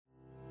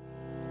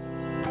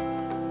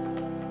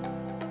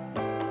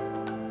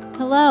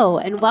Hello,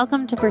 and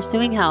welcome to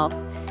Pursuing Health.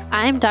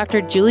 I'm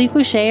Dr. Julie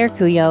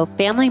Fouché-Urcullo,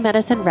 family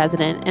medicine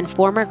resident and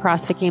former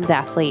CrossFit Games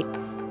athlete.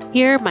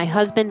 Here, my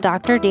husband,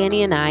 Dr.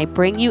 Danny, and I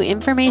bring you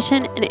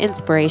information and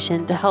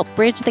inspiration to help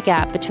bridge the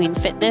gap between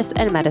fitness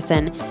and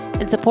medicine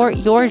and support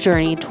your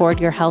journey toward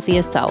your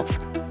healthiest self.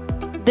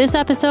 This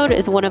episode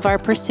is one of our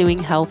Pursuing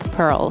Health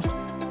Pearls.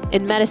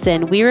 In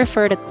medicine, we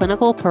refer to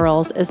clinical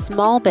pearls as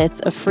small bits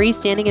of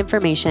freestanding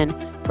information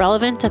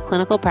relevant to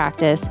clinical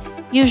practice,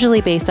 usually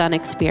based on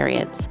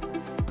experience.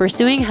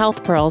 Pursuing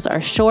Health Pearls are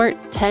short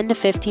 10 to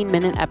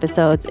 15-minute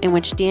episodes in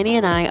which Danny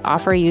and I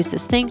offer you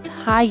succinct,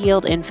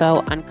 high-yield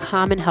info on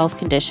common health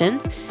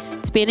conditions,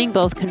 spanning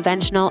both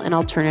conventional and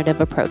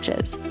alternative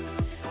approaches.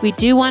 We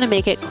do want to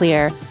make it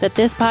clear that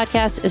this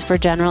podcast is for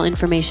general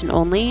information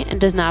only and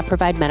does not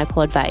provide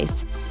medical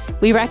advice.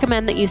 We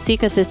recommend that you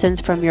seek assistance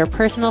from your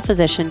personal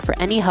physician for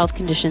any health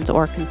conditions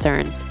or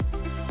concerns.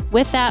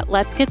 With that,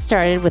 let's get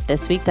started with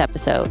this week's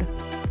episode.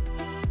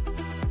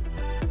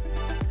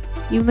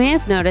 You may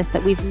have noticed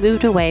that we've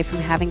moved away from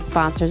having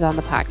sponsors on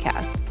the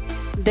podcast.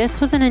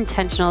 This was an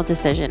intentional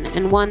decision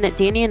and one that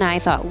Danny and I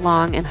thought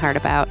long and hard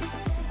about.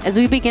 As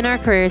we begin our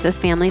careers as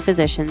family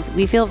physicians,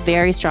 we feel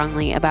very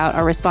strongly about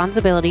our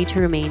responsibility to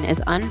remain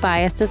as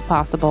unbiased as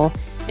possible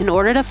in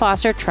order to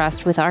foster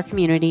trust with our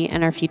community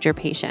and our future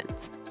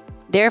patients.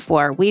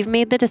 Therefore, we've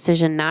made the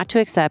decision not to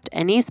accept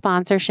any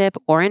sponsorship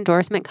or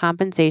endorsement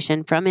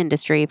compensation from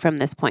industry from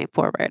this point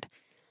forward.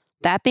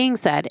 That being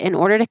said, in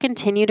order to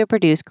continue to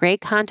produce great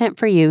content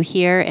for you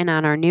here and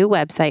on our new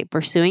website,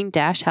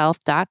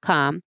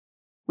 pursuing-health.com,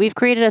 we've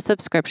created a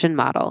subscription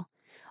model.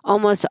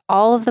 Almost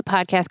all of the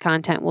podcast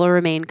content will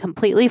remain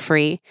completely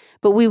free,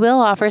 but we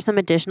will offer some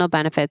additional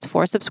benefits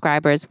for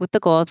subscribers with the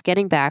goal of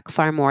getting back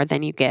far more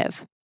than you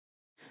give.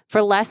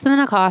 For less than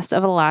the cost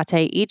of a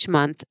latte each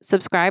month,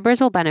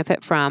 subscribers will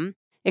benefit from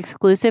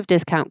exclusive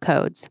discount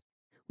codes.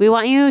 We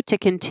want you to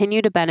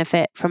continue to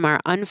benefit from our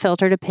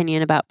unfiltered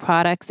opinion about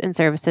products and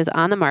services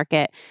on the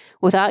market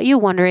without you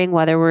wondering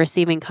whether we're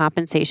receiving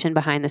compensation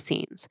behind the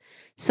scenes.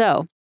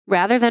 So,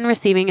 rather than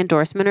receiving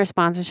endorsement or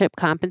sponsorship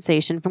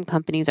compensation from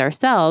companies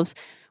ourselves,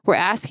 we're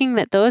asking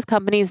that those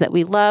companies that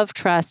we love,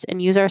 trust,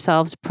 and use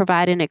ourselves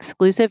provide an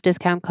exclusive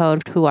discount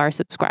code to our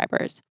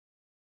subscribers.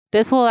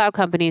 This will allow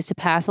companies to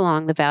pass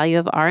along the value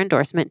of our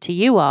endorsement to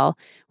you all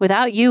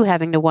without you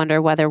having to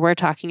wonder whether we're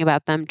talking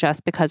about them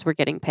just because we're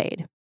getting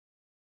paid.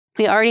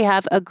 We already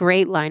have a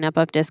great lineup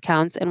of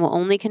discounts and will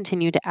only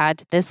continue to add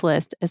to this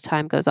list as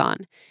time goes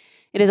on.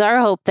 It is our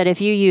hope that if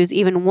you use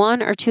even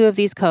one or two of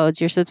these codes,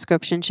 your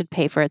subscription should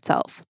pay for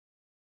itself.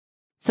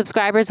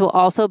 Subscribers will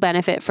also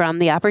benefit from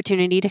the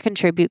opportunity to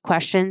contribute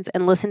questions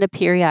and listen to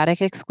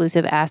periodic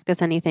exclusive Ask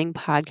Us Anything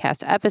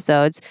podcast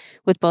episodes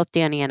with both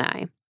Danny and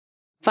I.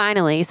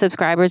 Finally,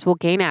 subscribers will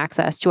gain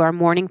access to our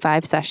Morning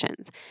 5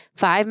 sessions,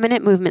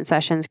 5-minute movement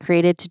sessions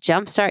created to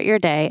jumpstart your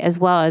day, as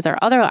well as our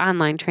other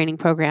online training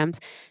programs,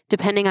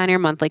 depending on your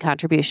monthly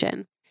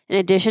contribution. In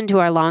addition to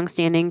our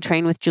long-standing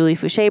Train with Julie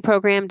Fouché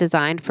program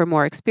designed for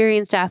more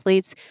experienced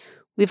athletes,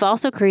 we've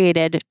also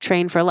created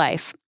Train for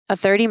Life, a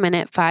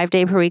 30-minute,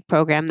 5-day-per-week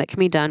program that can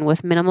be done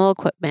with minimal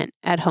equipment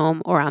at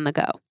home or on the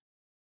go.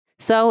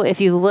 So if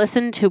you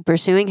listen to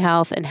Pursuing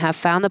Health and have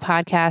found the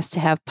podcast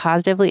to have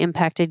positively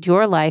impacted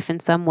your life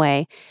in some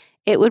way,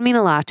 it would mean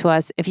a lot to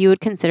us if you would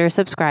consider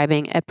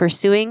subscribing at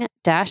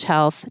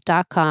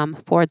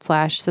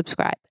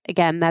pursuing-health.com/subscribe.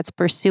 Again, that's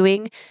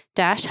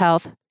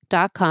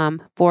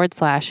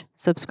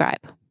pursuing-health.com/subscribe.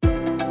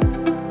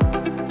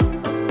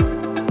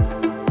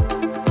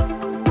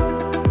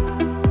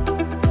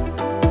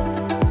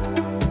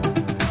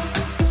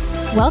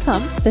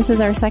 Welcome. This is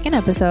our second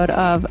episode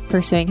of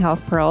Pursuing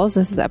Health Pearls.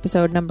 This is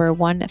episode number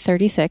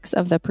 136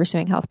 of the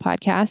Pursuing Health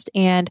podcast.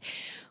 And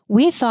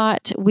we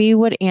thought we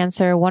would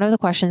answer one of the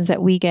questions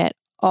that we get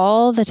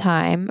all the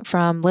time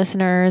from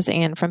listeners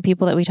and from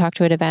people that we talk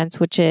to at events,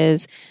 which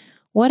is,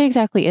 what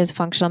exactly is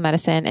functional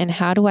medicine and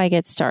how do I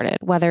get started?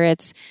 Whether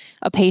it's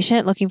a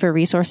patient looking for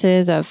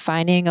resources of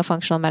finding a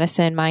functional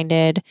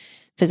medicine-minded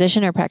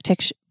physician or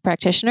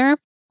practitioner,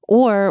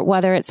 or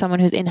whether it's someone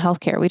who's in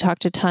healthcare. We talk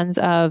to tons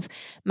of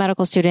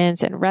medical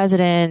students and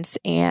residents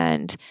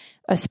and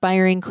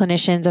aspiring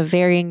clinicians of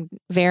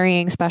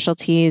varying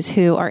specialties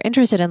who are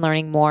interested in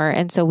learning more.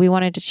 And so we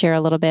wanted to share a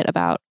little bit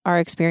about our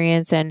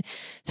experience and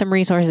some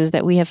resources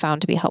that we have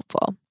found to be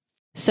helpful.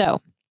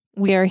 So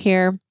we are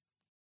here.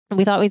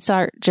 We thought we'd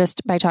start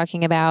just by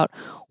talking about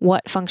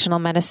what functional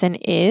medicine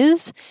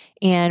is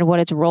and what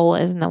its role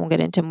is, and then we'll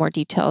get into more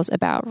details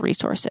about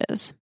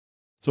resources.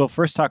 So we'll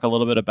first talk a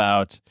little bit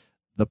about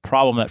the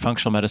problem that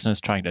functional medicine is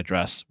trying to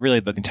address, really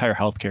that the entire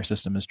healthcare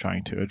system is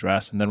trying to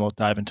address, and then we'll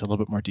dive into a little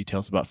bit more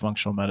details about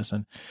functional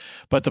medicine.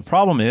 But the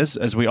problem is,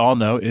 as we all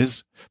know,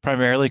 is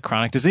primarily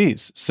chronic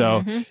disease.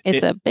 So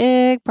it's a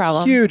big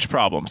problem. Huge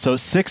problem. So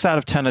 6 out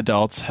of 10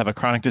 adults have a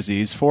chronic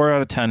disease, 4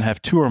 out of 10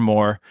 have 2 or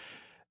more,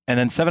 And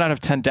then 7 out of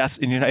 10 deaths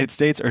in the United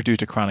States are due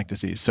to chronic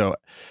disease. So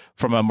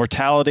from a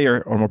mortality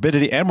or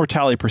morbidity and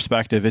mortality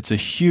perspective, it's a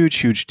huge,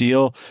 huge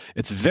deal.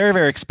 It's very,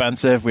 very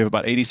expensive. We have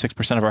about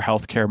 86% of our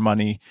healthcare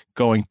money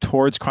going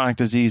towards chronic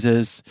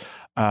diseases.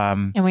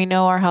 And we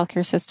know our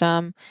healthcare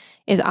system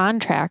is on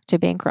track to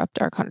bankrupt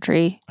our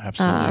country.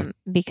 Absolutely.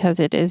 Because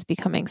it is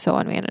becoming so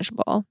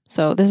unmanageable.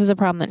 So this is a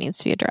problem that needs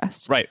to be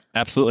addressed. Right.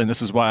 Absolutely. And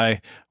this is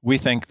why we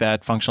think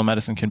that functional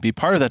medicine can be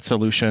part of that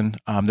solution.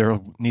 There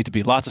will need to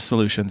be lots of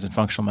solutions, and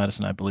functional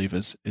medicine, I believe,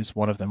 is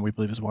one of them. We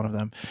believe is one of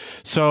them.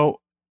 So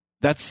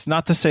that's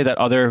not to say that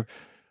other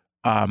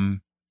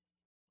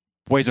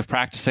ways of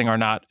practicing are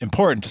not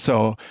important.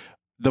 So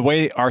the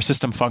way our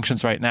system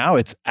functions right now,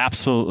 it's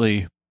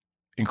absolutely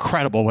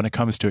incredible when it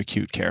comes to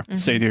acute care. Mm-hmm.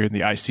 So either in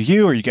the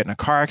ICU or you get in a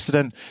car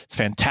accident, it's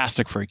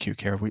fantastic for acute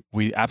care.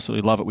 We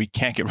absolutely love it. We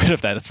can't get rid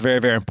of that. It's very,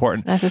 very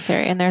important. It's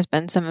necessary. And there's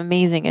been some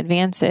amazing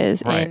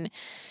advances in,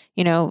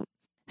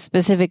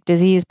 specific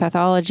disease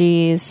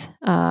pathologies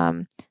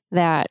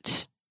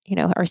that,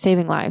 are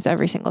saving lives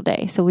every single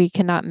day. So we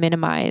cannot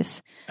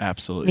minimize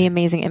absolutely the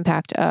amazing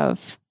impact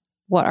of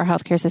what our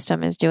healthcare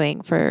system is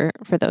doing for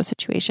those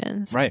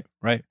situations. Right.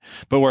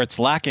 But where it's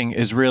lacking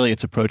is really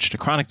its approach to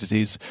chronic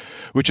disease,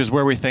 which is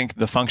where we think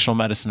the functional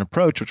medicine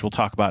approach, which we'll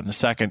talk about in a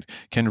second,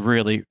 can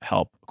really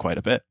help quite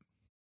a bit.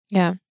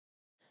 Yeah.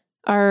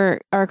 Our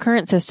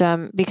current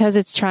system, because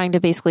it's trying to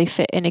basically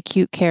fit an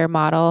acute care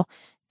model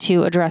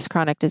to address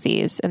chronic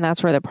disease, and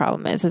that's where the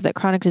problem is that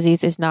chronic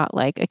disease is not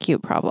like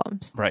acute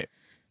problems. Right.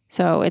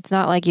 So it's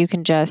not like you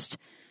can just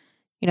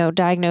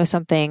diagnose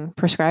something,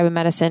 prescribe a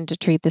medicine to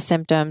treat the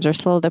symptoms or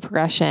slow the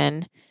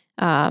progression.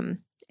 And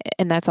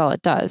that's all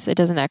it does. It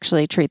doesn't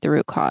actually treat the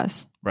root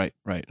cause. Right.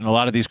 And a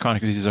lot of these chronic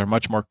diseases are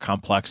much more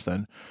complex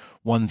than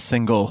one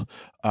single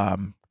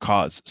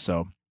cause.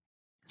 So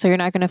you're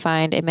not going to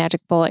find a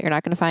magic bullet. You're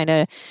not going to find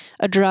a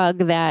drug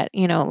that,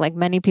 like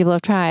many people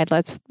have tried.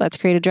 Let's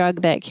create a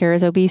drug that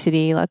cures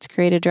obesity. Let's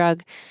create a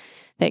drug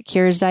that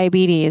cures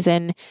diabetes.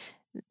 And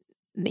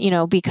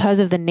because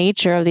of the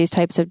nature of these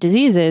types of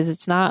diseases,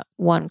 it's not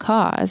one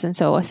cause. And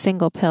so a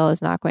single pill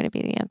is not going to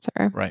be the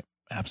answer. Right.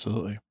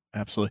 Absolutely.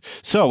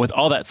 So with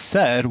all that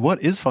said,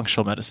 what is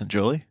functional medicine,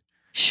 Julie?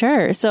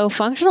 Sure. So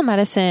functional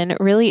medicine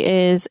really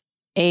is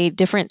a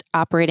different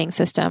operating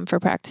system for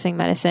practicing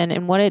medicine.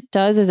 And what it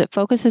does is it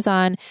focuses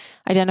on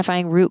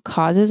identifying root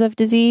causes of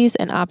disease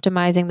and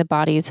optimizing the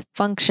body's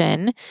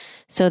function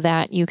so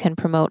that you can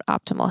promote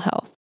optimal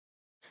health.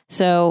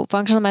 So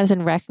functional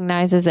medicine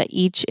recognizes that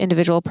each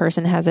individual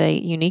person has a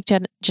unique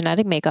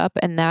genetic makeup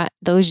and that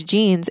those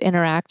genes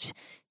interact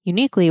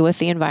uniquely with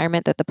the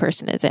environment that the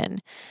person is in.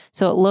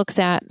 So it looks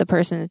at the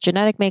person's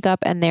genetic makeup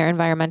and their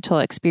environmental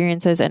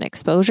experiences and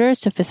exposures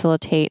to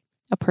facilitate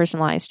a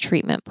personalized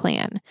treatment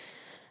plan.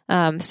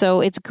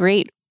 So it's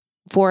great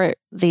for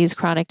these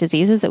chronic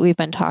diseases that we've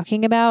been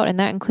talking about. And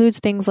that includes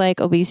things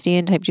like obesity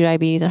and type 2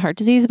 diabetes and heart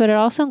disease, but it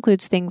also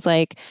includes things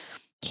like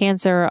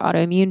cancer,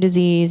 autoimmune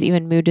disease,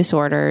 even mood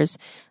disorders,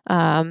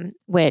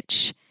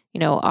 which,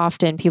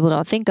 often people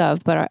don't think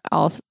of, but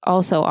are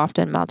also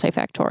often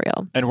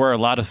multifactorial. And where a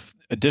lot of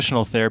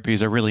additional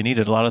therapies are really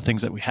needed. A lot of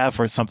things that we have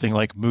for something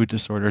like mood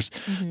disorders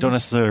don't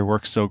necessarily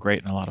work so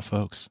great in a lot of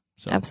folks.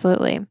 So.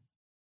 Absolutely.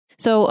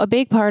 So a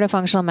big part of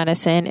functional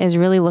medicine is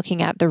really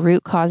looking at the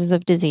root causes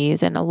of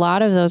disease, and a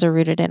lot of those are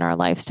rooted in our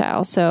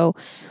lifestyle. So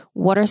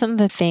what are some of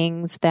the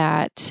things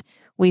that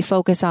we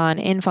focus on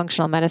in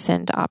functional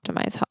medicine to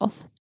optimize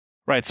health?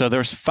 Right. So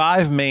there's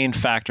 5 main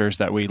factors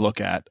that we look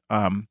at.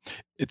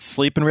 It's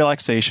sleep and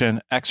relaxation,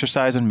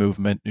 exercise and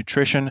movement,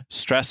 nutrition,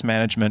 stress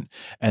management,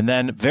 and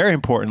then very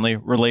importantly,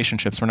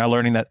 relationships. We're now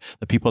learning that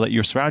the people that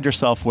you surround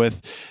yourself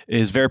with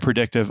is very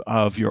predictive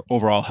of your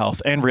overall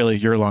health and really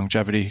your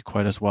longevity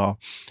quite as well.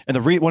 And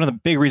one of the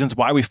big reasons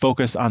why we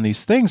focus on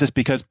these things is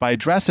because by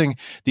addressing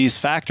these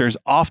factors,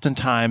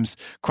 oftentimes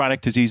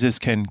chronic diseases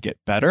can get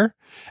better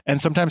and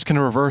sometimes can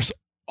reverse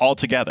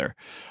altogether.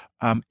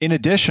 In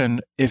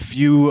addition, if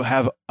you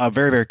have a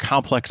very, very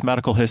complex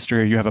medical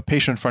history, or you have a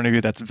patient in front of you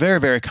that's very,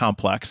 very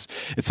complex,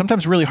 it's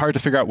sometimes really hard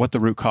to figure out what the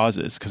root cause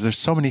is because there's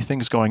so many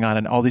things going on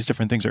and all these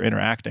different things are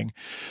interacting.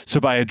 So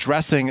by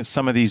addressing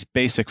some of these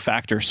basic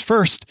factors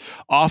first,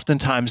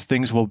 oftentimes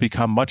things will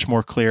become much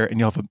more clear and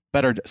you'll have a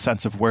better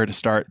sense of where to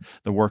start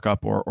the workup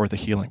or the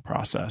healing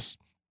process.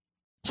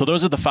 So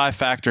those are the 5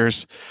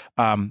 factors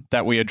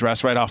that we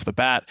address right off the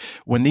bat.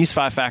 When these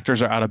 5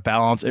 factors are out of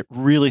balance, it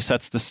really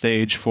sets the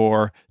stage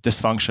for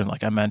dysfunction,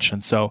 like I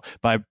mentioned. So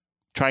by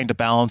trying to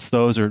balance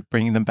those or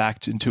bringing them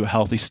back into a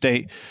healthy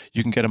state,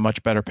 you can get a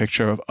much better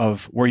picture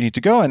of where you need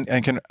to go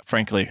and can,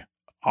 frankly,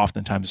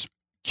 oftentimes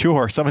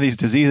cure some of these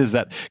diseases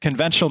that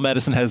conventional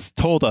medicine has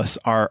told us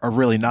are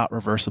really not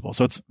reversible.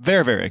 So it's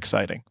very, very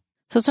exciting.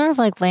 So it's sort of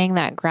like laying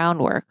that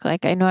groundwork.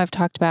 Like I know I've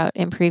talked about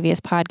in previous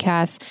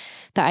podcasts,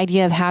 the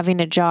idea of having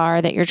a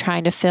jar that you're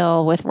trying to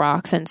fill with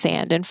rocks and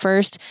sand. And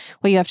first,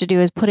 what you have to do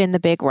is put in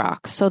the big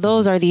rocks. So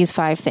those are these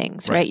 5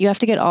 things, right? You have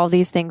to get all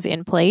these things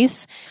in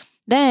place.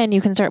 Then you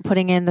can start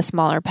putting in the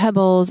smaller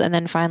pebbles. And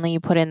then finally you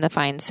put in the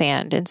fine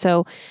sand. And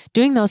so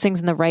doing those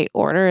things in the right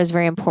order is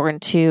very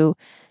important to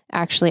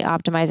actually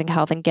optimizing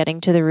health and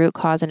getting to the root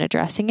cause and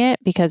addressing it.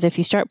 Because if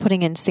you start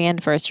putting in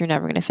sand first, you're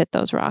never going to fit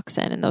those rocks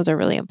in. And those are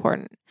really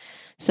important.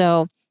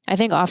 So I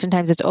think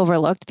oftentimes it's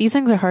overlooked. These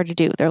things are hard to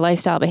do. They're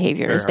lifestyle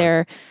behaviors.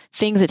 They're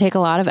things that take a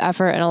lot of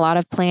effort and a lot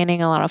of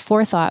planning, a lot of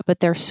forethought, but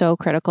they're so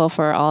critical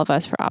for all of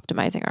us for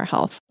optimizing our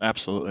health.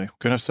 Absolutely.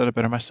 Couldn't have said it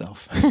better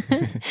myself.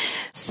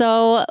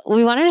 So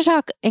we wanted to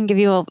talk and give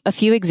you a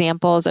few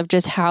examples of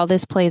just how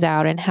this plays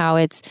out and how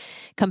it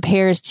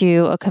compares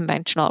to a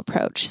conventional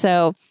approach.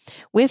 So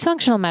with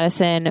functional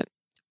medicine,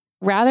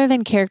 rather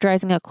than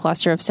characterizing a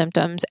cluster of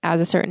symptoms as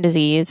a certain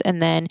disease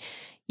and then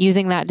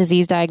using that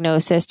disease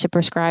diagnosis to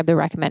prescribe the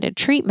recommended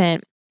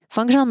treatment,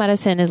 functional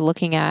medicine is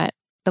looking at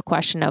the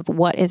question of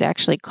what is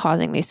actually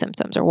causing these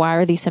symptoms, or why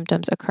are these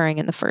symptoms occurring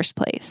in the first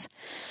place.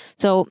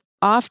 So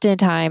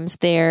oftentimes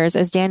there's,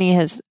 as Danny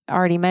has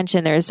already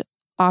mentioned, there's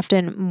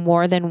often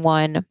more than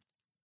one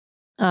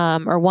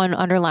or one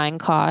underlying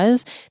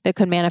cause that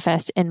could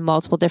manifest in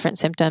multiple different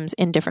symptoms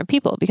in different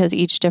people, because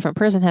each different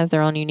person has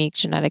their own unique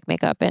genetic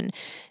makeup and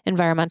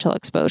environmental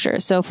exposure.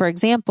 So for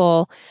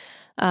example,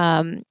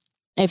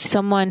 if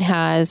someone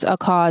has a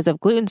cause of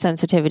gluten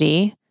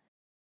sensitivity,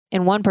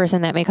 in one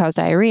person that may cause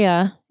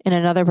diarrhea, in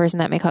another person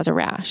that may cause a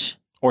rash.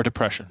 Or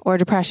depression.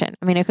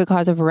 I mean, it could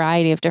cause a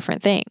variety of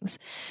different things.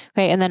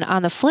 Okay. And then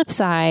on the flip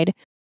side,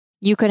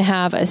 you could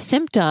have a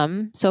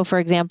symptom. So for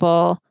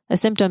example, a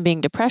symptom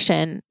being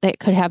depression that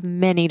could have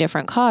many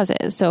different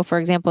causes. So for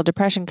example,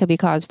 depression could be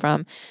caused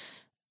from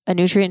a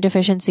nutrient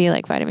deficiency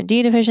like vitamin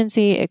D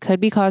deficiency. It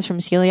could be caused from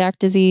celiac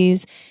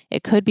disease.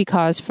 It could be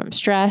caused from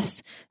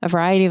stress, a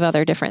variety of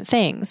other different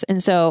things.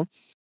 And so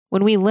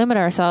when we limit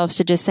ourselves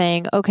to just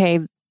saying, okay,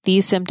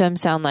 these symptoms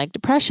sound like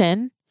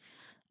depression,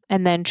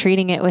 and then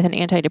treating it with an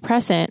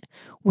antidepressant,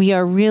 we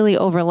are really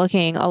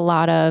overlooking a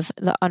lot of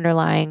the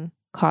underlying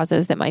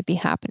causes that might be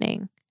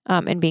happening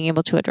and being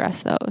able to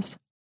address those.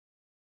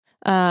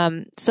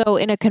 So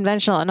in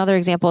another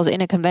example is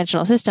in a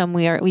conventional system,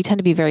 we tend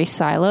to be very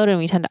siloed and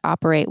we tend to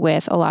operate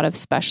with a lot of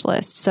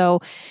specialists. So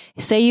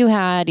say you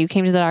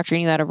came to the doctor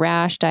and you had a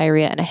rash,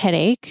 diarrhea, and a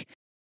headache.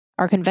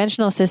 Our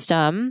conventional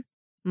system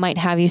might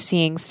have you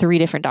seeing 3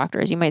 different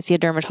doctors. You might see a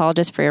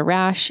dermatologist for your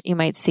rash, you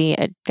might see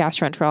a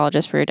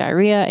gastroenterologist for your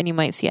diarrhea, and you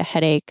might see a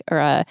headache or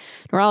a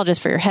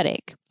neurologist for your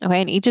headache. Okay.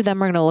 And each of them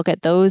are going to look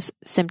at those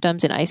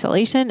symptoms in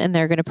isolation, and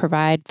they're going to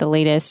provide the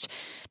latest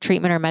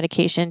treatment or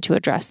medication to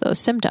address those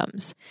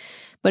symptoms.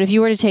 But if you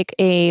were to take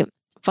a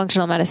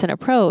functional medicine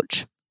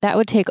approach, that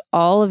would take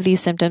all of these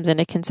symptoms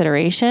into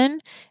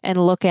consideration and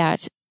look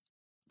at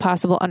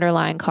possible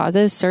underlying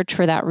causes, search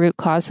for that root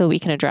cause so we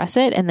can address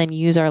it, and then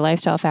use our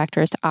lifestyle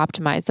factors to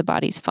optimize the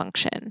body's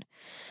function,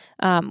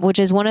 which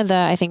is one of the,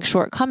 I think,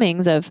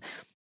 shortcomings of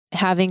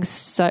having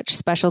such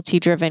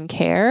specialty-driven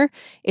care.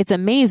 It's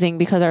amazing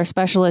because our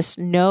specialists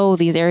know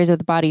these areas of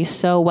the body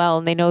so well,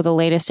 and they know the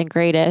latest and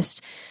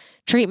greatest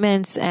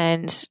treatments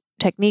and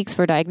techniques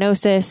for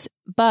diagnosis,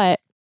 but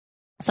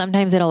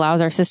sometimes it allows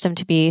our system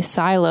to be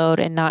siloed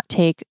and not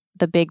take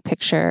the big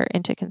picture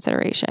into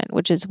consideration,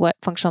 which is what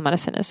functional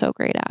medicine is so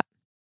great at.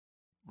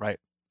 Right.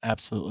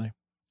 Absolutely.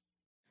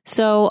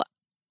 So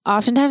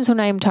oftentimes when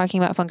I'm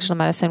talking about functional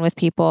medicine with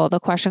people, the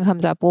question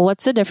comes up, well,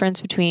 what's the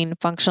difference between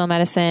functional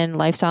medicine,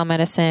 lifestyle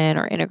medicine,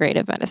 or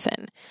integrative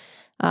medicine?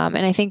 And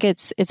I think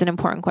it's an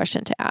important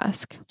question to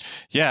ask.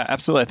 Yeah,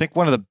 absolutely. I think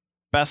one of the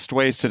best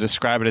ways to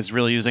describe it is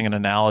really using an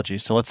analogy.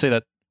 So let's say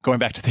that, going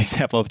back to the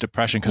example of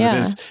depression,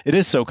 because it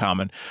is so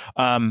common.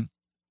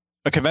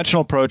 A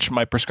conventional approach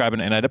might prescribe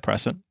an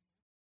antidepressant.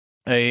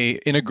 A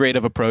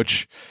integrative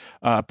approach,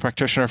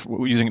 practitioner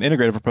using an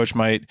integrative approach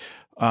might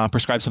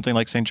prescribe something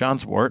like St.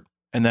 John's wort.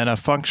 And then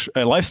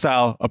a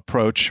lifestyle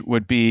approach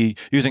would be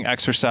using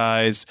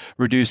exercise,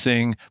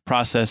 reducing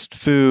processed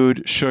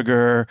food,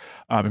 sugar,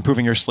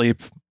 improving your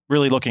sleep,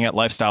 really looking at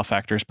lifestyle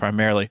factors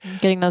primarily.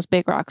 Getting those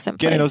big rocks in place.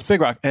 Getting those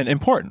big rocks, and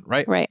important,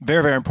 right? Right.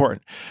 Very, very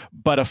important.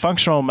 But a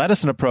functional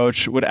medicine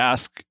approach would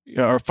ask,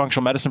 or a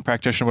functional medicine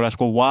practitioner would ask,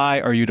 well, why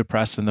are you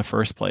depressed in the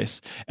first place?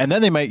 And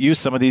then they might use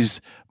some of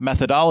these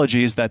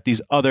methodologies that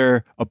these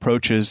other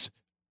approaches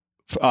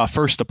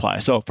first apply.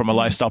 So from a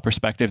lifestyle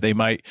perspective,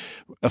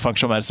 a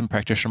functional medicine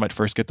practitioner might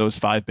first get those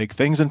 5 big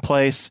things in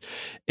place.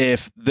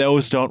 If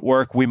those don't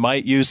work, we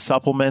might use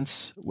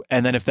supplements.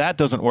 And then if that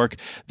doesn't work,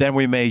 then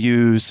we may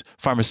use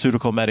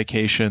pharmaceutical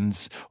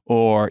medications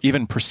or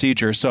even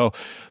procedures. So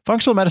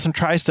functional medicine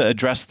tries to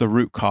address the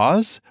root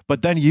cause,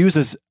 but then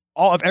uses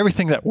all of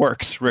everything that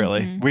works,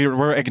 really. Mm-hmm.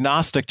 We're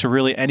agnostic to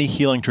really any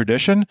healing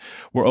tradition.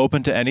 We're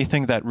open to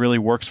anything that really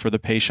works for the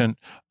patient,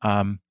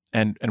 and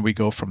we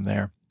go from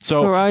there.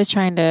 So we're always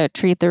trying to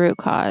treat the root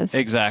cause.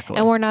 Exactly.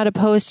 And we're not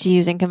opposed to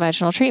using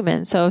conventional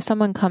treatment. So if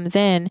someone comes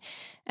in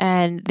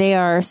and they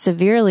are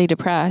severely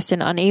depressed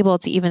and unable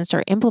to even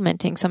start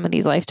implementing some of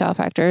these lifestyle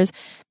factors,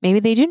 maybe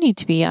they do need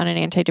to be on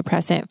an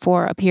antidepressant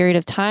for a period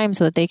of time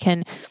so that they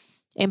can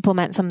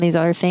implement some of these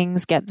other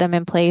things, get them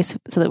in place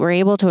so that we're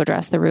able to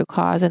address the root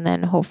cause, and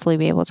then hopefully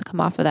be able to come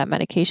off of that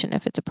medication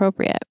if it's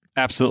appropriate.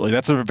 Absolutely.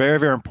 That's a very,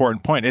 very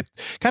important point. It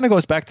kind of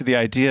goes back to the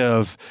idea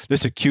of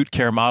this acute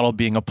care model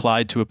being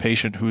applied to a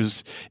patient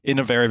who's in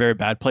a very, very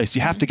bad place.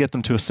 You have to get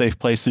them to a safe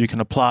place so you can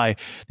apply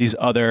these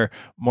other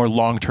more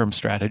long-term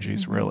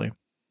strategies, really.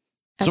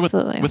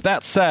 Absolutely. So with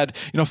that said,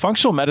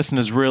 functional medicine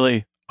is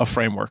really a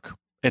framework.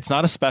 It's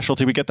not a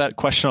specialty. We get that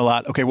question a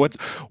lot. Okay, what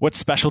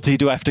specialty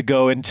do I have to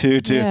go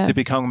into to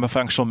become a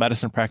functional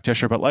medicine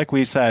practitioner? But like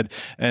we said,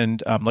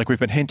 and like we've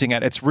been hinting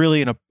at, it's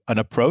really an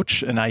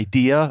approach, an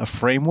idea, a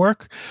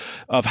framework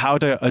of how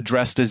to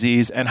address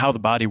disease and how the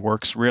body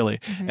works, really.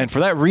 And for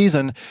that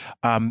reason,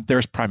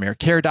 there's primary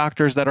care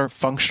doctors that are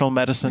functional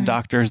medicine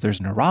doctors.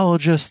 There's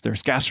neurologists.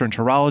 There's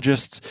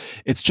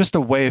gastroenterologists. It's just a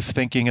way of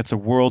thinking. It's a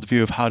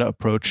worldview of how to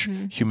approach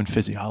human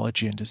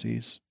physiology and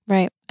disease.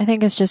 Right. I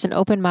think it's just an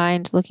open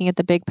mind, looking at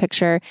the big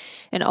picture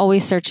and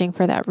always searching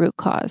for that root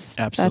cause.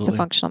 Absolutely. That's a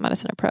functional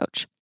medicine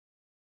approach.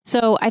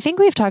 So I think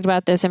we've talked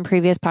about this in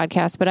previous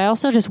podcasts, but I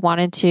also just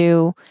wanted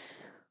to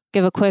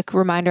give a quick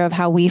reminder of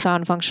how we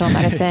found functional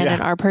medicine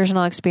and our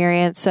personal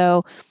experience.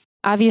 So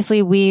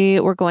obviously we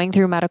were going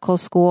through medical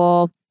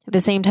school at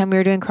the same time we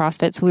were doing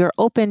CrossFit. So we were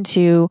open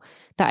to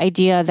the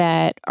idea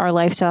that our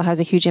lifestyle has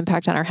a huge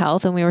impact on our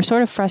health. And we were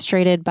sort of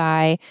frustrated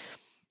by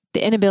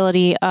the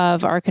inability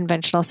of our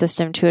conventional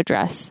system to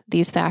address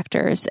these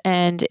factors.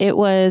 And it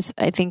was,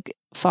 I think,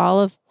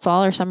 fall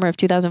or summer of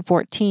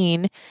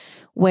 2014,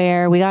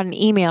 where we got an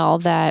email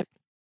that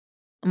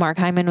Mark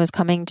Hyman was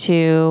coming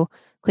to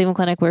Cleveland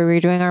Clinic where we were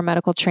doing our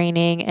medical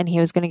training, and he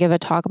was going to give a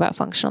talk about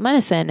functional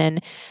medicine.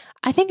 And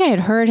I think I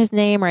had heard his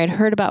name, or I'd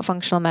heard about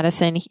functional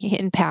medicine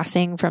in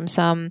passing from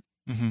some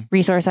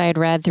resource I had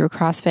read through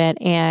CrossFit.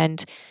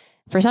 And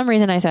for some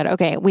reason I said,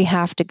 okay, we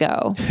have to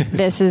go.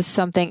 This is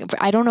something,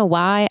 I don't know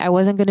why. I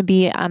wasn't going to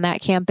be on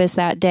that campus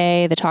that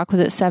day. The talk was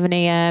at 7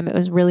 a.m. It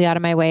was really out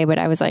of my way, but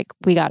I was like,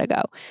 we got to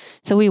go.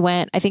 So we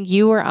went. I think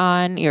you were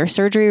on your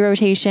surgery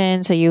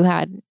rotation. So you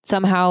had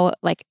somehow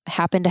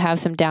happened to have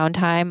some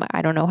downtime.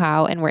 I don't know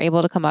how, and were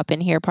able to come up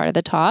and hear part of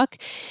the talk.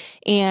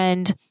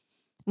 And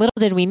little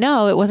did we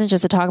know, it wasn't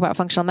just a talk about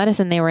functional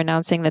medicine. They were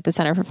announcing that the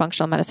Center for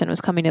Functional Medicine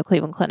was coming to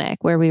Cleveland Clinic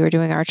where we were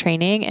doing our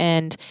training.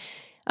 And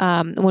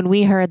when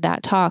we heard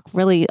that talk,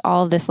 really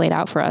all of this laid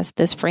out for us,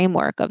 this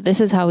framework of this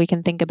is how we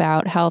can think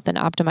about health and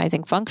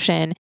optimizing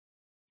function.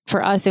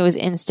 For us, it was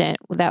instant.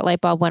 That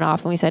light bulb went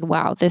off and we said,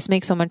 wow, this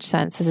makes so much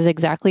sense. This is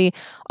exactly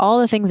all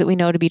the things that we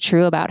know to be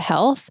true about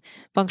health.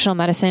 Functional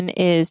medicine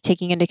is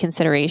taking into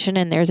consideration,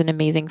 and there's an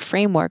amazing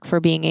framework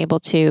for being able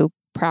to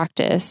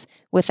practice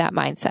with that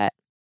mindset.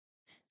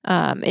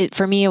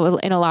 For me,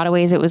 in a lot of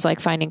ways, it was like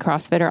finding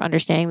CrossFit or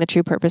understanding the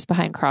true purpose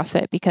behind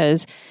CrossFit,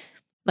 because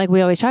like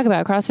we always talk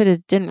about,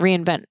 CrossFit didn't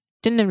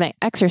invent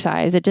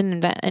exercise. It didn't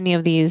invent any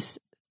of these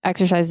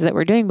exercises that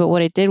we're doing, but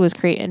what it did was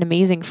create an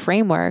amazing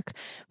framework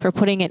for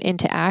putting it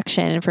into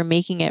action and for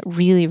making it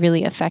really,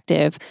 really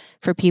effective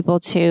for people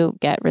to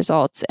get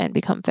results and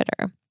become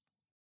fitter.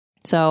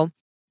 So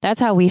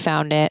that's how we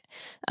found it.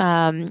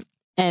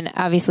 And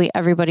obviously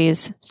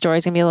everybody's story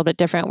is going to be a little bit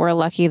different. We're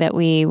lucky that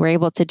we were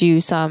able to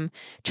do some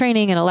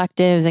training and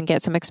electives and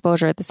get some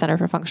exposure at the Center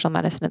for Functional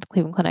Medicine at the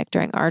Cleveland Clinic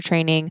during our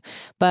training.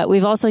 But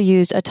we've also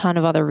used a ton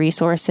of other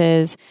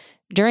resources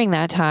during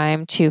that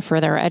time to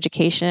further our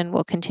education.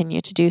 We'll continue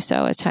to do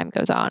so as time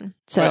goes on.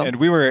 So, right, and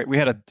we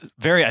had a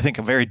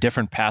very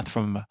different path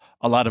from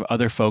a lot of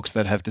other folks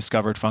that have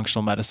discovered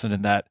functional medicine,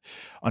 in that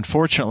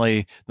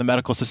unfortunately the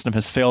medical system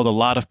has failed a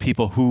lot of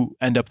people who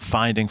end up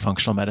finding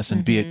functional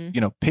medicine, be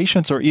it,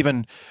 patients or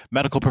even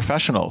medical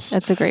professionals.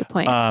 That's a great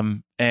point.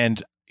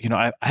 And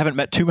I haven't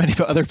met too many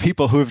other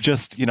people who have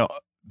just,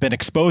 been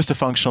exposed to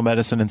functional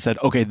medicine and said,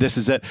 okay, this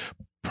is it.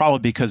 Probably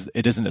because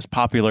it isn't as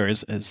popular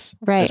as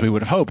we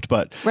would have hoped.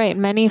 But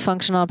many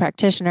functional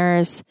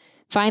practitioners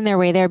find their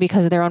way there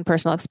because of their own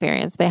personal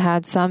experience. They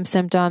had some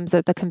symptoms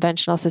that the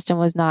conventional system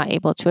was not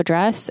able to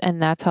address,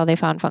 and that's how they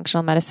found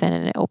functional medicine,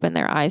 and it opened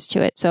their eyes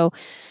to it. So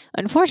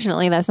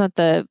unfortunately, that's not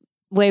the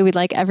way we'd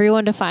like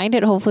everyone to find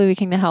it. Hopefully we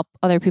can help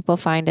other people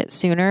find it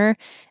sooner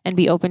and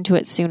be open to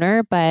it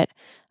sooner. But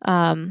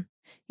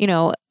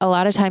a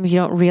lot of times you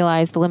don't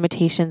realize the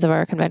limitations of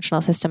our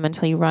conventional system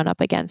until you run up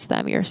against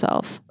them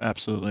yourself.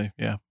 Absolutely.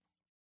 Yeah.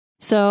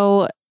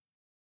 So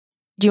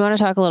do you want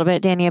to talk a little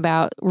bit, Danny,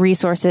 about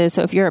resources?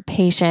 So if you're a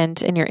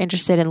patient and you're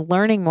interested in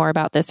learning more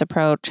about this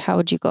approach, how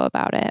would you go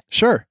about it?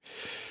 Sure.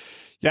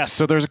 Yeah.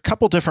 So there's a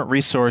couple different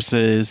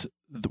resources.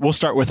 We'll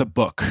start with a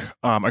book.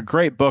 A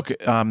great book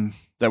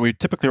that we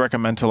typically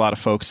recommend to a lot of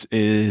folks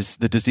is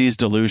The Disease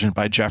Delusion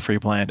by Jeffrey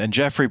Bland. And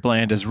Jeffrey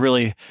Bland is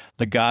really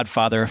the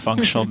godfather of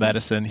functional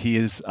medicine. He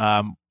is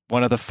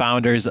one of the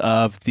founders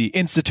of the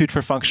Institute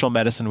for Functional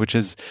Medicine, which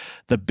is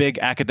the big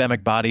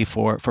academic body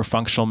for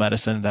functional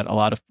medicine that a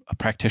lot of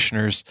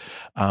practitioners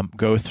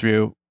go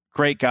through.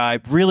 Great guy,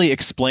 really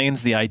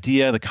explains the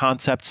idea, the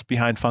concepts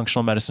behind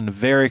functional medicine in a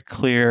very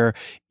clear,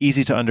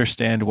 easy to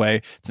understand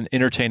way. It's an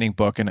entertaining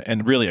book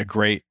and really a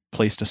great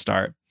place to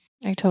start.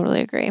 I totally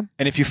agree.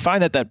 And if you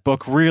find that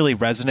book really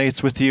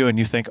resonates with you and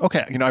you think,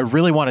 okay, I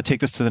really want to take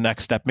this to the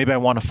next step. Maybe I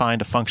want to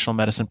find a functional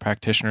medicine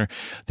practitioner.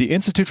 The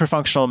Institute for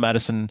Functional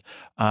Medicine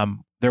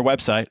their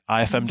website,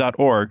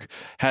 ifm.org,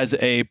 has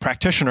a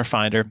practitioner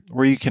finder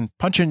where you can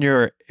punch in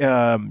your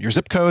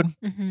zip code,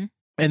 and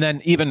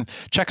then even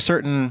check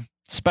certain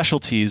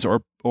specialties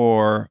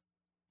or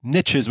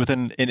niches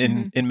within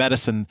in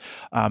medicine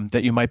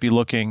that you might be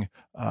looking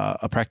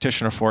a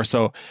practitioner for.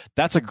 So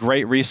that's a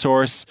great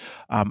resource,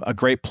 a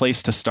great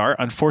place to start.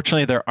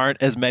 Unfortunately, there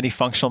aren't as many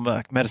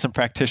functional medicine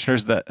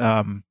practitioners that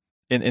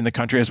in the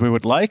country as we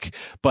would like,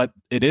 but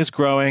it is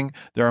growing.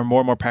 There are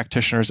more and more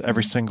practitioners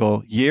every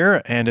single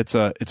year, and it's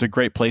a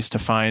great place to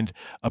find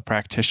a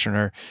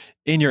practitioner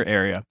in your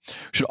area. We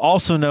should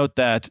also note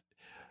that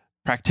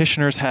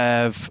practitioners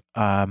have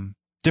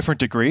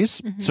different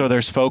degrees. So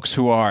there's folks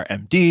who are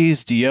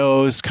MDs,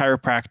 DOs,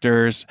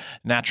 chiropractors,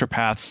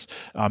 naturopaths,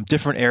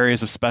 different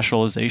areas of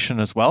specialization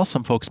as well.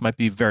 Some folks might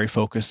be very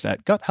focused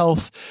at gut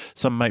health.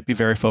 Some might be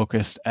very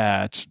focused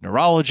at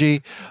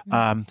neurology.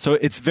 So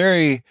it's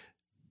varied.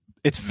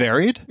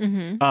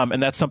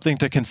 And that's something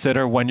to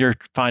consider when you're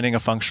finding a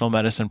functional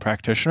medicine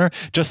practitioner.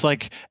 Just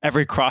like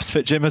every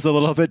CrossFit gym is a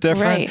little bit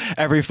different. Right.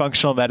 Every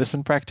functional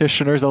medicine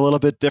practitioner is a little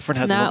bit different,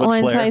 has a little bit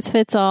flair. Not one size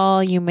fits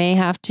all. You may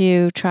have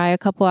to try a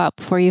couple out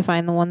before you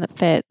find the one that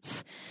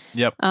fits.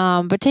 Yep.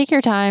 But take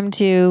your time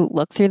to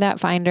look through that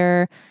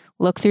finder,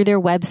 look through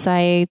their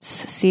websites,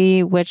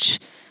 see which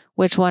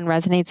one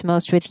resonates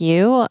most with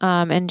you,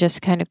 and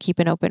just kind of keep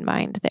an open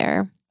mind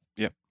there.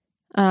 Yep.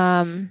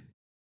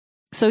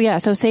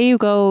 So say you're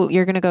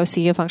going to go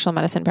see a functional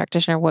medicine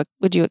practitioner. What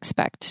would you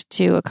expect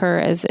to occur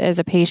as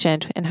a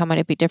patient, and how might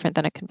it be different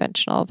than a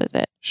conventional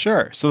visit?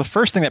 Sure. So the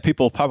first thing that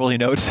people probably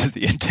notice is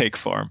the intake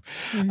form.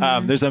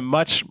 There's a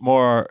much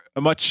more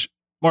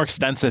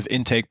extensive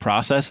intake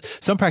process.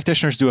 Some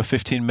practitioners do a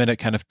 15-minute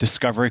kind of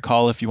discovery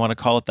call, if you want to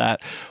call it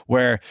that,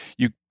 where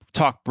you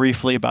talk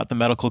briefly about the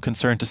medical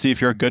concern to see if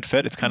you're a good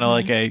fit. It's kind of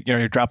like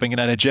you're dropping in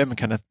at a gym and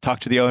kind of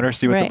talk to the owner,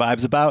 see what the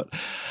vibe's about.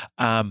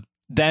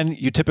 Then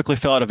you typically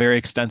fill out a very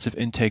extensive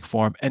intake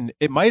form, and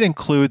it might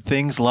include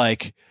things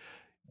like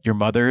your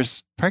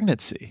mother's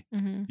pregnancy,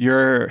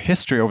 your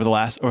history over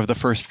the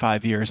first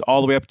 5 years,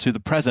 all the way up to the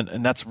present.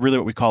 And that's really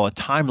what we call a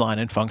timeline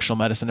in functional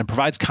medicine, and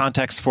provides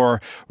context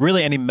for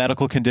really any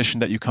medical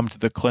condition that you come to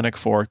the clinic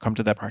for, come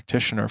to that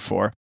practitioner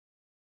for.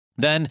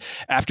 Then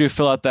after you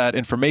fill out that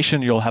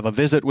information, you'll have a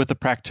visit with the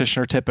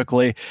practitioner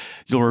typically.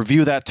 You'll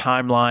review that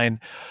timeline,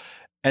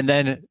 and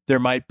then there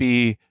might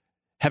be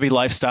heavy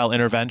lifestyle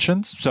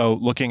interventions. So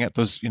looking at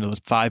those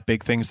 5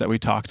 big things that we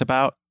talked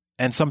about.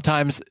 And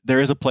sometimes there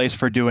is a place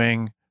for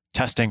doing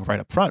testing right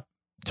up front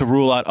to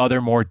rule out other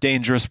more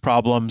dangerous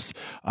problems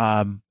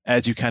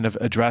as you kind of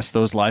address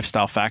those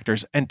lifestyle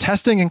factors. And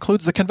testing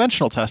includes the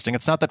conventional testing.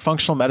 It's not that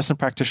functional medicine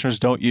practitioners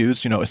don't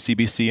use, a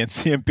CBC and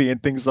CMP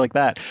and things like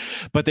that,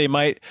 but they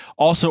might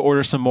also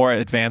order some more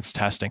advanced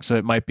testing. So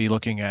it might be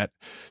looking at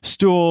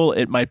stool.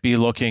 It might be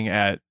looking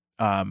at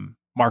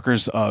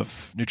markers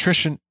of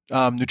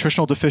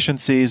nutritional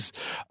deficiencies.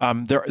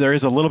 There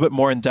is a little bit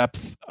more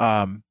in-depth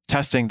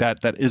testing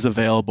that is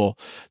available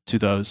to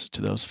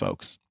those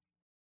folks.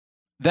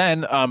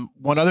 Then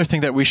one other thing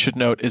that we should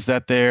note is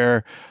that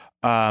the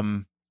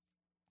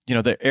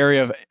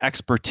area of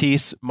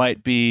expertise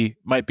might be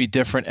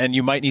different, and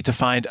you might need to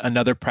find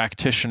another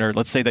practitioner.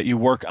 Let's say that you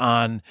work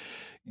on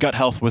gut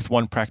health with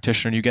one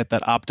practitioner and you get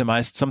that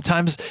optimized.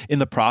 Sometimes in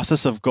the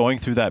process of going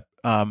through that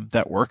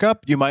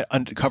workup, you might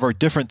uncover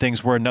different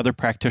things where another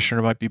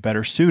practitioner might be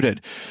better suited.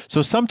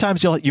 So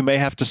sometimes you may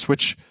have to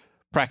switch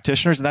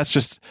practitioners, and that's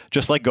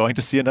just like going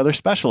to see another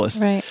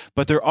specialist. Right.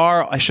 But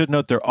I should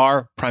note, there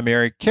are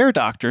primary care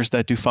doctors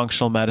that do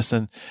functional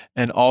medicine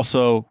and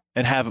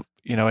have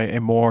a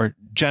more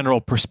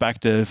general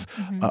perspective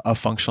of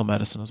functional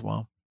medicine as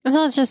well. And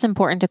so it's just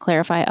important to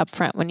clarify up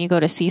front when you go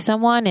to see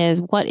someone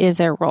is, what is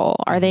their role?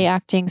 Are they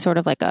acting sort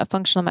of like a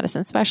functional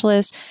medicine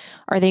specialist?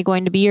 Are they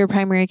going to be your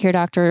primary care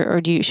doctor,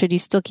 or should you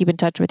still keep in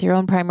touch with your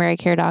own primary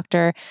care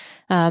doctor?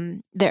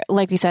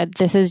 Like we said,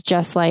 this is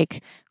just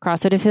like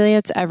CrossFit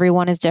affiliates.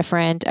 Everyone is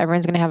different.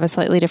 Everyone's going to have a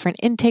slightly different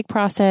intake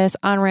process,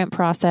 on-ramp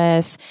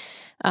process.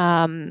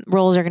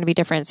 Roles are going to be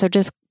different. So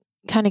just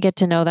kind of get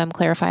to know them,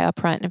 clarify up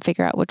front, and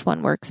figure out which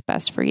one works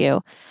best for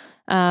you.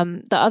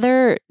 The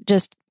other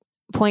just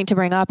point to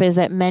bring up is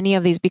that many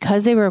of these,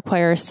 because they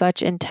require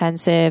such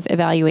intensive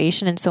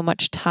evaluation and so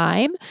much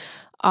time,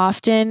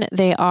 often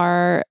they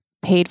are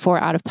paid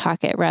for out of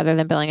pocket rather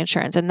than billing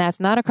insurance. And that's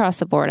not across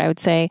the board. I would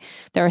say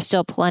there are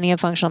still plenty of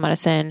functional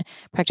medicine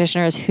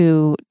practitioners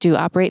who do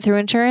operate through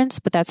insurance,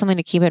 but that's something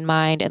to keep in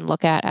mind and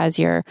look at as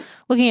you're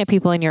looking at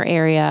people in your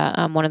area,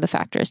 one of the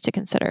factors to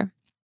consider.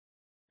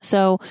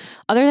 So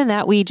other than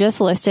that, we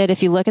just listed,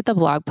 if you look at the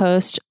blog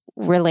post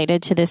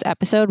related to this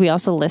episode, we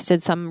also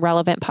listed some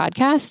relevant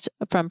podcasts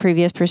from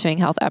previous Pursuing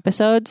Health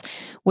episodes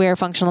where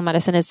functional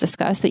medicine is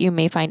discussed that you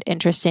may find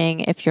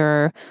interesting if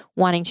you're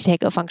wanting to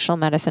take a functional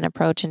medicine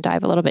approach and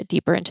dive a little bit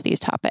deeper into these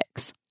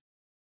topics.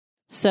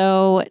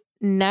 So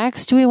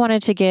next, we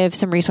wanted to give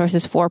some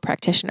resources for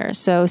practitioners.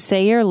 So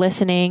say you're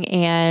listening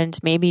and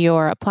maybe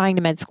you're applying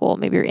to med school,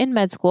 maybe you're in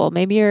med school,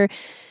 maybe you're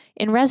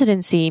in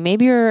residency,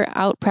 maybe you're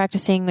out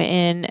practicing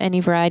in any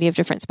variety of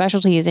different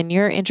specialties and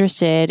you're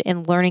interested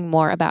in learning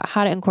more about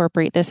how to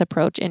incorporate this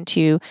approach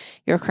into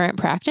your current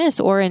practice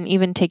or in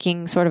even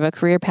taking sort of a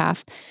career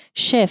path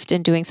shift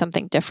and doing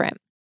something different.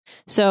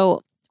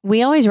 So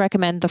we always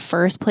recommend the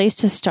first place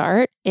to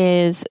start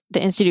is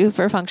the Institute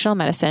for Functional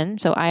Medicine.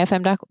 So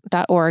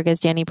ifm.org, as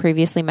Danny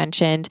previously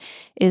mentioned,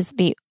 is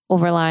the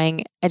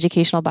overlying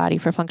educational body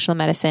for functional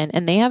medicine.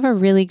 And they have a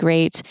really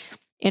great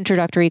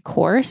introductory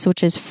course,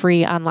 which is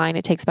free online.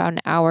 It takes about an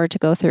hour to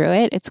go through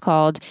it. It's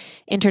called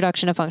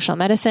Introduction to Functional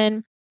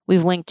Medicine.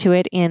 We've linked to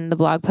it in the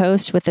blog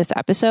post with this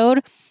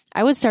episode.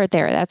 I would start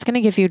there. That's going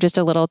to give you just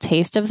a little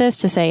taste of this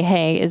to say,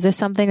 hey, is this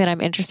something that I'm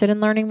interested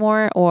in learning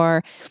more?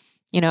 Or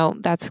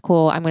that's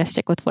cool. I'm going to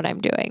stick with what I'm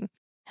doing.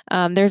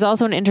 There's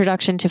also an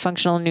Introduction to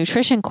Functional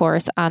Nutrition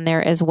course on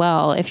there as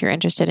well, if you're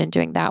interested in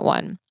doing that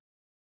one.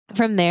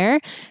 From there,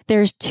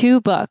 there's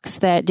 2 books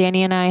that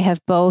Danny and I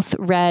have both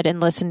read and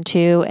listened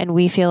to, and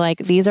we feel like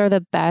these are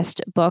the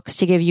best books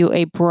to give you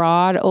a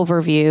broad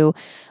overview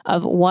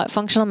of what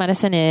functional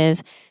medicine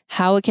is,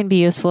 how it can be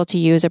useful to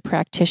you as a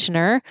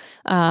practitioner,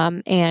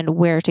 and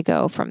where to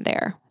go from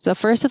there. So the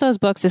first of those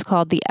books is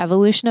called The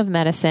Evolution of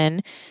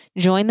Medicine,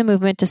 Join the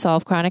Movement to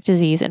Solve Chronic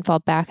Disease and Fall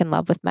Back in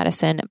Love with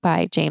Medicine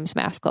by James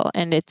Maskell.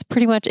 And it's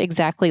pretty much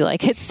exactly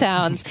like it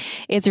sounds.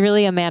 It's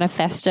really a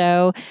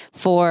manifesto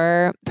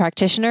for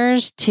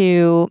practitioners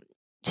to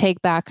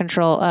take back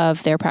control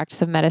of their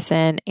practice of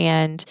medicine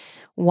and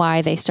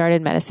why they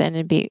started medicine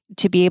and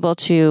to be able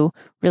to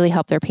really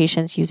help their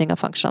patients using a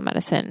functional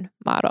medicine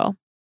model.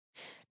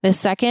 The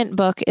second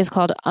book is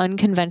called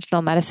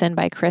Unconventional Medicine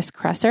by Chris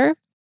Kresser.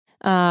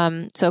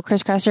 So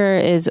Chris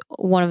Kresser is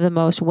one of the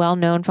most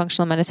well-known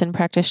functional medicine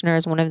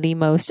practitioners, one of the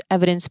most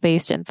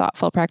evidence-based and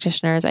thoughtful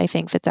practitioners I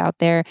think that's out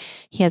there.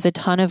 He has a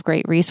ton of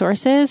great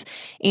resources.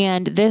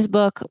 And this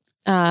book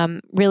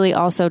really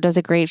also does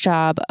a great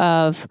job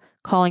of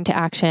calling to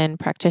action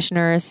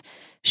practitioners,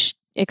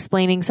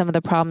 explaining some of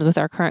the problems with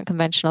our current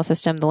conventional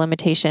system, the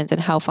limitations,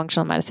 and how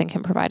functional medicine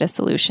can provide a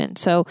solution.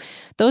 So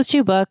those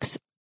 2 books,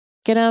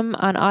 get them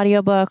on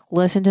audiobook,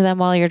 listen to them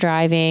while you're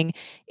driving.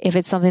 If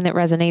it's something that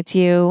resonates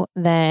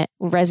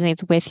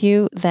with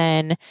you,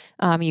 then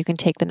you can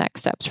take the next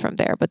steps from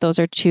there. But those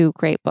are 2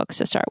 great books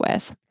to start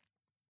with.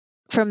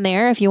 From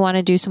there, if you want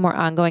to do some more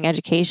ongoing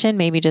education,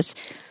 maybe just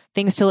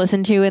things to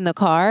listen to in the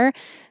car,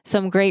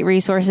 some great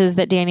resources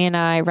that Danny and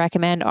I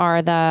recommend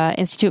are the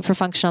Institute for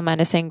Functional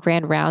Medicine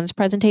Grand Rounds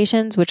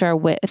presentations, which are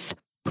with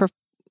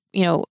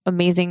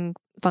amazing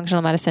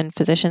functional medicine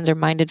physicians or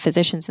minded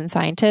physicians and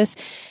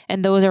scientists.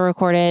 And those are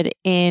recorded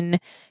in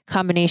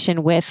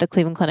combination with the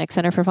Cleveland Clinic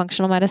Center for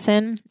Functional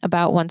Medicine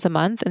about once a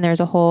month. And there's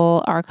a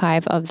whole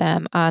archive of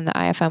them on the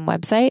IFM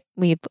website.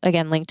 We've,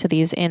 again, linked to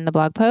these in the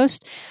blog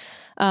post.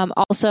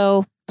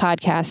 Also,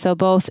 podcasts. So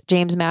both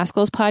James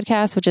Maskell's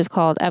podcast, which is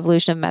called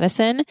Evolution of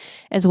Medicine,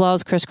 as well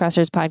as Chris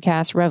Kresser's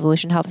podcast,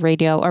 Revolution Health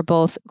Radio, are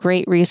both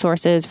great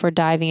resources for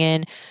diving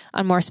in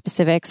on more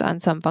specifics on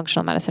some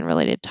functional medicine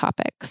related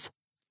topics.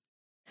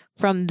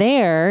 From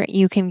there,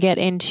 you can get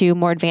into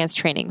more advanced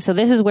training. So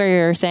this is where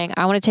you're saying,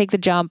 I want to take the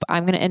jump.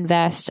 I'm going to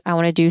invest. I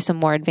want to do some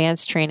more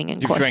advanced training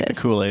and courses. You drank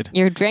the Kool-Aid.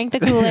 You drank the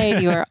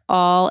Kool-Aid. You are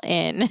all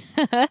in.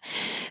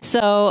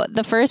 So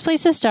the first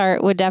place to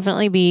start would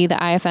definitely be the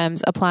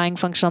IFM's Applying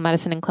Functional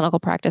Medicine and Clinical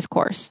Practice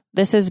course.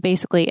 This is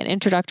basically an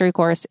introductory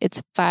course.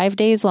 It's 5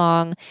 days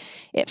long.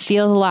 It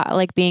feels a lot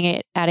like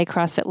being at a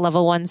CrossFit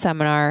Level 1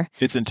 seminar.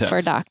 It's intense.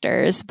 For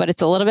doctors, but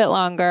it's a little bit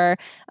longer,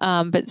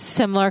 but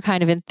similar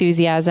kind of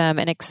enthusiasm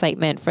and excitement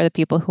for the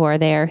people who are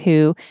there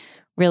who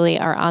really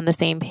are on the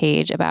same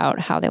page about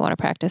how they want to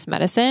practice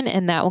medicine.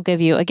 And that will give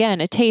you, again,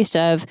 a taste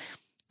of,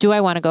 do I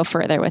want to go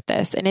further with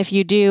this? And if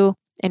you do,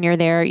 and you're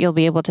there, you'll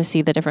be able to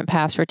see the different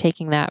paths for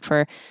taking that,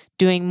 for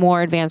doing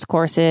more advanced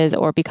courses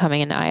or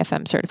becoming an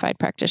IFM certified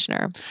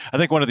practitioner. I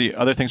think one of the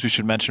other things we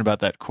should mention about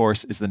that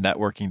course is the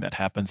networking that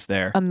happens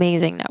there.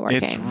 Amazing networking.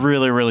 It's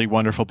really, really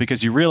wonderful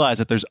because you realize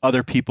that there's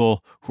other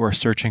people who are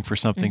searching for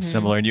something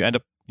similar, and you end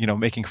up,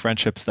 making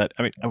friendships that,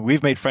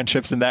 we've made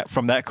friendships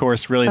from that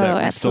course really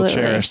that we still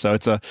cherish. So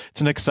it's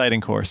an exciting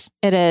course.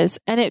 It is.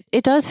 And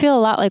it does feel a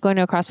lot like going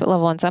to a CrossFit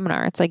Level 1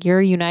 seminar. It's like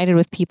you're united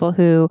with people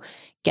who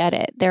get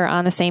it. They're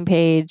on the same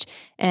page,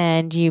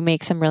 and you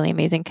make some really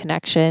amazing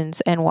connections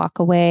and walk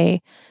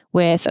away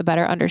with a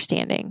better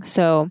understanding.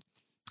 So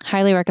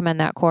highly recommend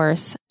that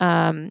course.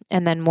 And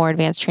then more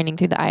advanced training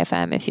through the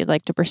IFM if you'd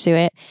like to pursue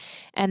it.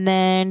 And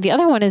then the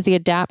other one is the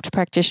ADAPT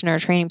Practitioner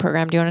Training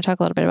Program. Do you want to talk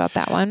a little bit about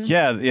that one?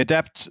 Yeah, the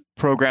ADAPT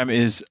program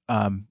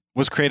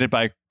was created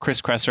by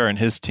Chris Kresser and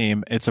his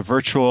team. It's a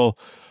virtual,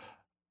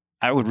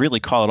 I would really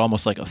call it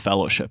almost like a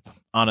fellowship,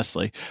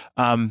 honestly.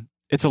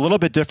 It's a little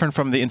bit different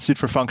from the Institute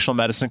for Functional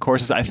Medicine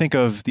courses. I think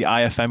of the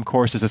IFM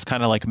courses as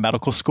kind of like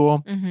medical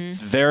school. Mm-hmm.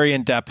 It's very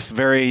in-depth,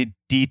 very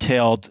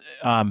detailed.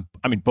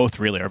 Both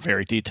really are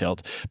very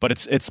detailed, but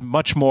it's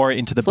much more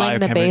into the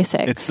biochemistry. The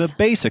basics. It's the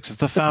basics.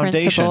 It's the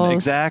foundation. Principles.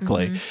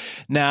 Exactly.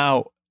 Mm-hmm.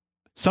 Now,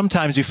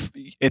 sometimes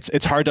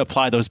it's hard to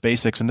apply those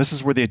basics. And this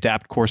is where the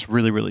ADAPT course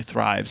really, really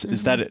thrives,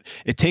 is that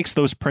it takes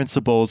those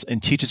principles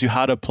and teaches you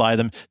how to apply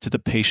them to the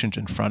patient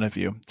in front of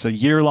you. It's a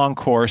year-long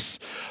course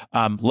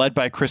led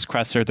by Chris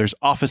Kresser. There's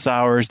office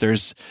hours.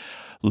 There's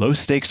low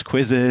stakes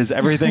quizzes.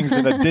 Everything's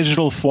in a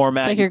digital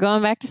format. It's like you're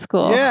going back to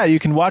school. Yeah, you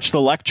can watch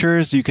the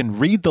lectures. You can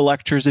read the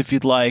lectures if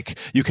you'd like.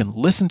 You can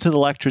listen to the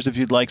lectures if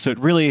you'd like. So it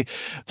really,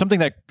 something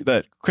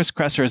that Chris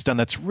Kresser has done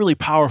that's really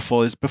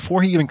powerful is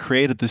before he even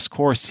created this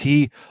course,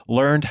 he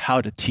learned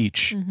how to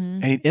teach.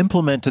 And he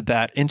implemented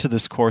that into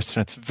this course.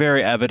 And it's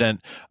very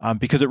evident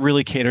because it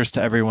really caters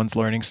to everyone's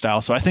learning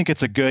style. So I think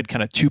it's a good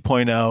kind of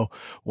 2.0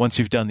 once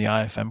you've done the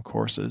IFM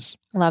courses.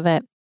 Love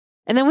it.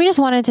 And then we just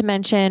wanted to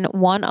mention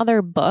one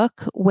other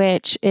book,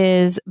 which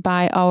is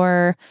by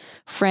our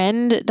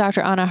friend,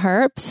 Dr. Anna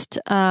Herbst,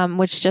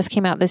 which just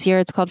came out this year.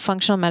 It's called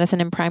Functional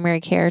Medicine and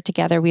Primary Care.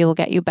 Together, We Will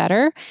Get You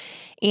Better.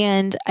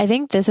 And I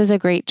think this is a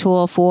great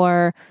tool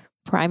for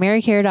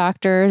primary care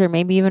doctors or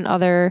maybe even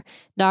other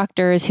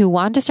doctors who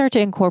want to start to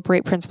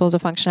incorporate principles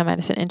of functional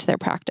medicine into their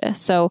practice.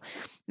 So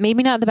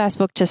maybe not the best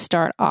book to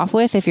start off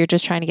with if you're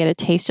just trying to get a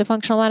taste of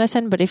functional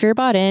medicine, but if you're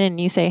bought in and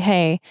you say,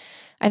 hey,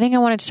 I think I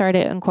want to start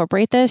to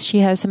incorporate this.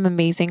 She has some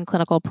amazing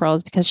clinical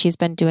pros because she's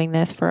been doing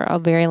this for a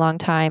very long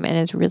time and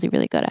is really,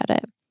 really good at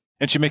it.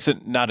 And she makes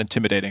it not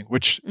intimidating,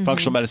 which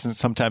functional medicine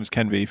sometimes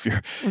can be if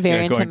you're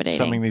very going intimidating.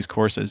 Some of these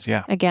courses.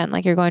 Yeah. Again,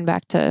 like you're going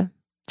back to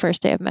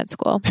first day of med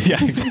school.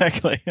 Yeah,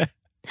 exactly.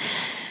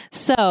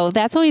 So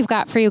that's what we've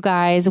got for you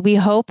guys. We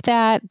hope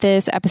that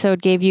this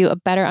episode gave you a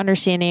better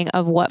understanding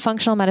of what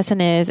functional medicine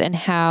is and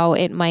how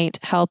it might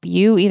help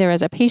you either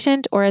as a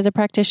patient or as a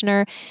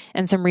practitioner,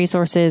 and some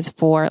resources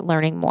for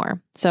learning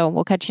more. So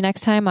we'll catch you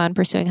next time on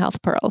Pursuing Health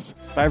Pearls.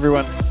 Bye,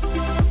 everyone.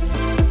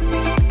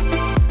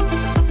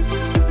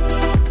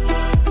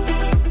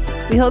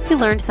 We hope you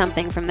learned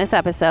something from this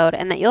episode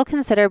and that you'll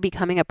consider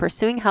becoming a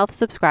Pursuing Health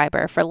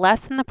subscriber for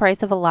less than the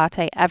price of a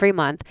latte every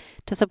month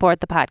to support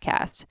the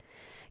podcast.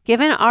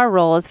 Given our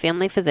role as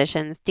family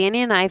physicians,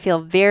 Danny and I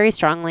feel very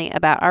strongly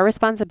about our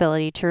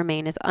responsibility to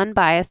remain as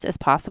unbiased as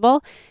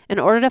possible in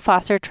order to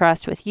foster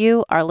trust with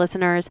you, our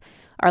listeners,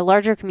 our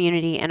larger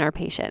community, and our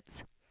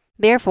patients.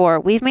 Therefore,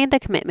 we've made the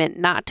commitment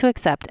not to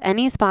accept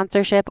any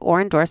sponsorship or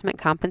endorsement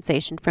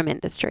compensation from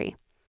industry.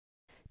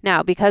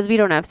 Now, because we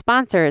don't have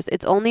sponsors,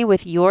 it's only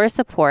with your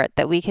support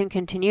that we can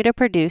continue to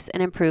produce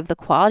and improve the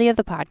quality of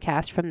the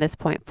podcast from this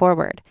point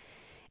forward.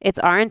 It's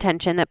our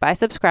intention that by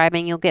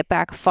subscribing, you'll get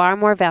back far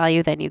more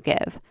value than you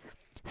give.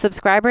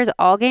 Subscribers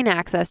all gain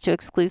access to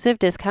exclusive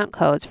discount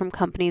codes from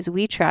companies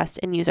we trust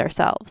and use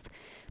ourselves.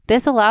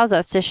 This allows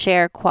us to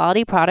share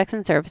quality products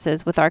and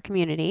services with our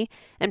community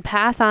and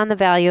pass on the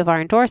value of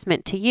our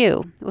endorsement to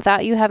you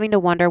without you having to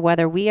wonder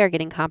whether we are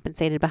getting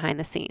compensated behind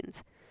the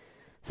scenes.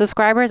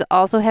 Subscribers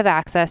also have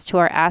access to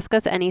our Ask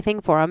Us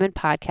Anything forum and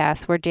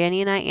podcasts where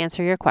Danny and I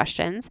answer your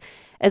questions,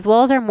 as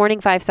well as our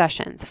Morning 5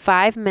 sessions,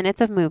 5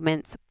 minutes of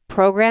movements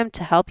programmed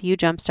to help you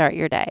jumpstart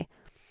your day,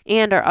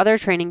 and our other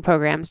training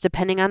programs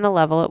depending on the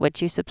level at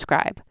which you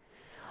subscribe.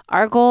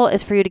 Our goal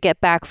is for you to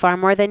get back far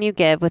more than you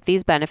give with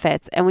these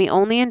benefits, and we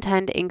only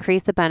intend to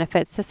increase the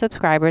benefits to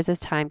subscribers as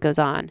time goes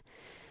on.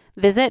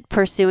 Visit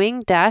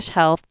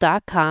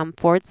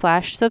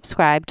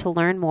pursuing-health.com/subscribe to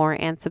learn more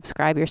and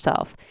subscribe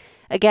yourself.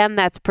 Again,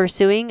 that's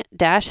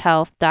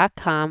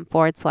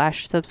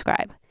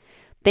pursuing-health.com/subscribe.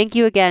 Thank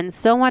you again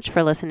so much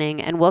for listening,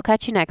 and we'll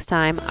catch you next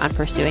time on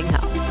Pursuing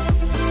Health.